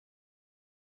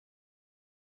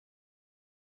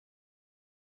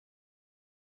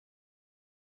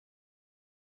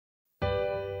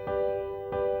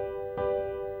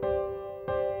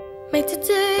Make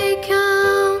today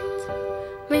count,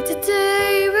 make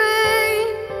today rain.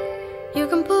 You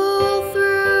can pull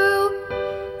through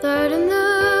the hurt and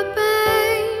the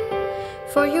pain.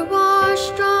 For you are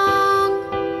strong,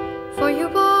 for you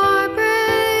are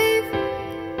brave.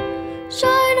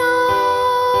 Shine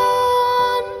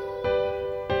on.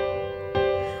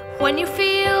 When you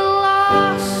feel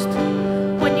lost,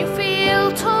 when you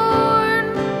feel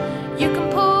torn, you can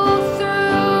pull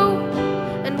through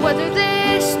and weather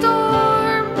this storm.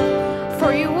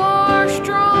 For you are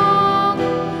strong,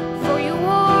 for you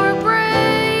are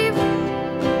brave.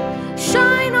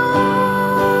 Shine on.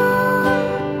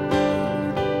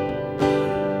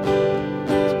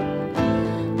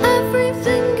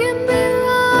 Everything can be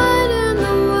right in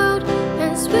the world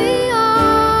as we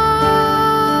are.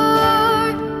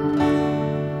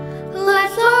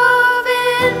 Let love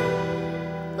in,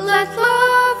 let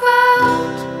love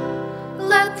out,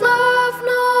 let love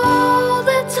know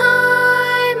the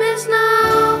time is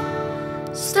now.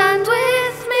 Stand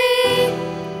with me,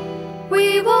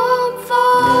 we won't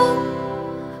fall,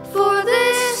 for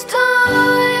this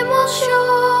time will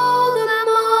show them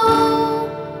all.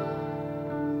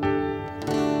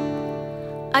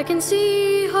 I can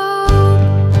see